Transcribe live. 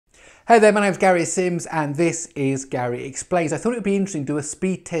Hey there, my name's Gary Sims and this is Gary Explains. I thought it would be interesting to do a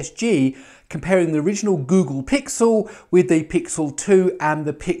speed test G comparing the original Google Pixel with the Pixel 2 and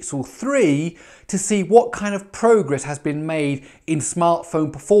the Pixel 3 to see what kind of progress has been made in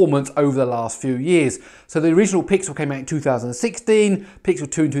smartphone performance over the last few years. So the original Pixel came out in 2016,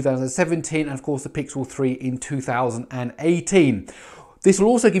 Pixel 2 in 2017 and of course the Pixel 3 in 2018. This will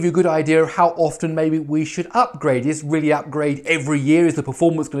also give you a good idea of how often maybe we should upgrade. Is really upgrade every year? Is the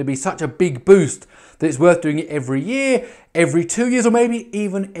performance going to be such a big boost that it's worth doing it every year, every 2 years, or maybe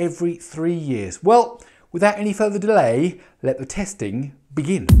even every 3 years? Well, without any further delay, let the testing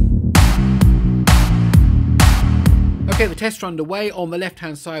begin. Okay, the tests are underway. On the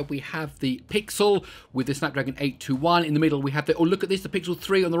left-hand side, we have the Pixel with the Snapdragon 821. In the middle, we have the, oh, look at this, the Pixel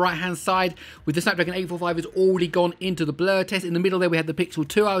 3 on the right-hand side with the Snapdragon 845 has already gone into the blur test. In the middle there, we have the Pixel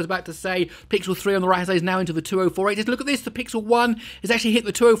 2, I was about to say. Pixel 3 on the right-hand side is now into the 2048 test. Look at this, the Pixel 1 has actually hit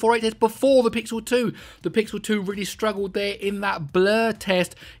the 2048 test before the Pixel 2. The Pixel 2 really struggled there in that blur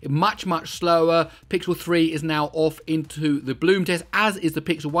test. Much slower. Pixel 3 is now off into the bloom test, as is the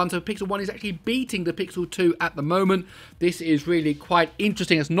Pixel 1. So Pixel 1 is actually beating the Pixel 2 at the moment. This is really quite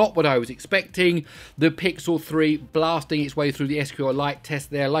interesting. It's not what I was expecting. The Pixel 3 blasting its way through the SQLite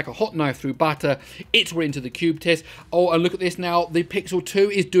test there like a hot knife through butter. It's right into the Cube test. Oh, and look at this now. The Pixel 2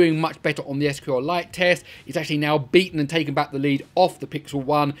 is doing much better on the SQLite test. It's actually now beaten and taken back the lead off the Pixel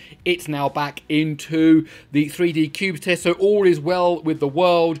 1. It's now back into the 3D Cube test. So all is well with the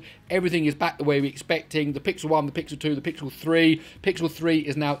world. Everything is back the way we're expecting. The Pixel 1, the Pixel 2, the Pixel 3. Pixel 3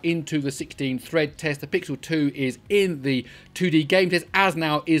 is now into the 16 thread test. The Pixel 2 is in the 2D game test, as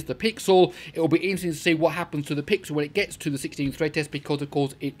now is the Pixel. It will be interesting to see what happens to the Pixel when it gets to the 16 thread test, because of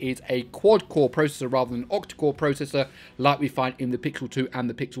course it is a quad-core processor rather than an octa-core processor like we find in the Pixel 2 and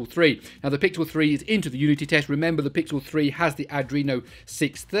the Pixel 3. Now the Pixel 3 is into the Unity test. Remember, the Pixel 3 has the Adreno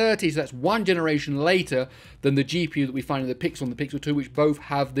 630, so that's one generation later than the GPU that we find in the Pixel and the Pixel 2, which both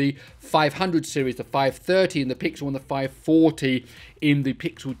have the 500 series, the 530 in the Pixel and the 540 in the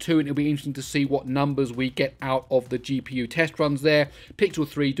Pixel 2, and it'll be interesting to see what numbers we get out of the GPU test runs there. Pixel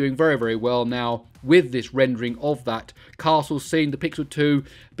 3 doing very well now with this rendering of that castle scene. The Pixel 2,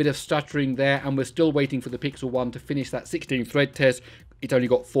 a bit of stuttering there, and we're still waiting for the Pixel 1 to finish that 16 thread test. It's only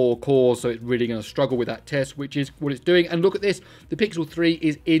got 4 cores, so it's really going to struggle with that test, which is what it's doing. And look at this, the Pixel 3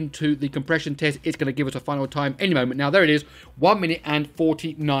 is into the compression test. It's going to give us a final time any moment. Now there it is, 1 minute and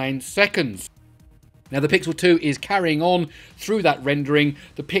 49 seconds. Now the Pixel 2 is carrying on through that rendering.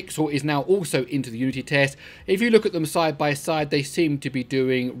 The Pixel is now also into the Unity test. If you look at them side by side, they seem to be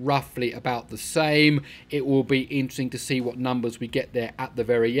doing roughly about the same. It will be interesting to see what numbers we get there at the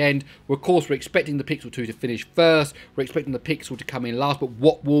very end. Well, of course, we're expecting the Pixel 2 to finish first. We're expecting the Pixel to come in last, but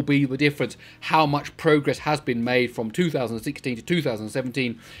what will be the difference? How much progress has been made from 2016 to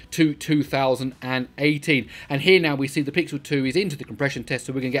 2017 to 2018? And here now we see the Pixel 2 is into the compression test,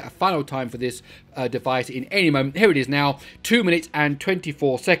 so we're going to get a final time for this device in any moment. Here it is now, 2 minutes and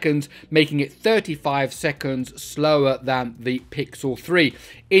 24 seconds, making it 35 seconds slower than the Pixel 3.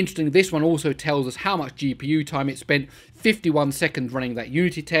 Interesting, this one also tells us how much GPU time it spent. 51 seconds running that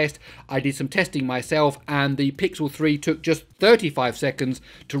Unity test. I did some testing myself, and the Pixel 3 took just 35 seconds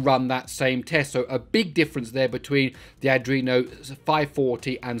to run that same test. So a big difference there between the Adreno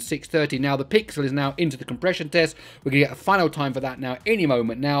 540 and 630. Now the Pixel is now into the compression test. We're going to get a final time for that now any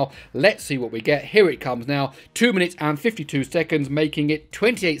moment now. Let's see what we get. Here it comes now. 2 minutes and 52 seconds, making it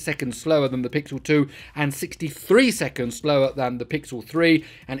 28 seconds slower than the Pixel 2 and 63 seconds slower than the Pixel 3.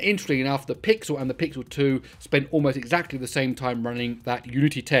 And interestingly enough, the Pixel and the Pixel 2 spent almost exactly the same time running that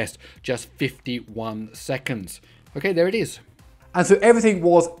Unity test, just 51 seconds. Okay, there it is. And so everything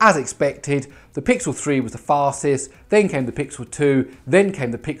was as expected. The Pixel 3 was the fastest, then came the Pixel 2, then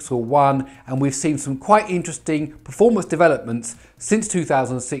came the Pixel 1, and we've seen some quite interesting performance developments since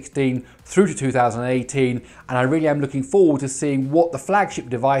 2016 through to 2018, and I really am looking forward to seeing what the flagship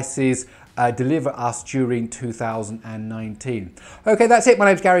devices deliver us during 2019. Okay, that's it. My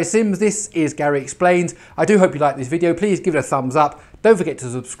name's Gary Sims. This is Gary Explains. I do hope you like this video. Please give it a thumbs up. Don't forget to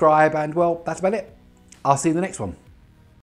subscribe, and well, that's about it. I'll see you in the next one.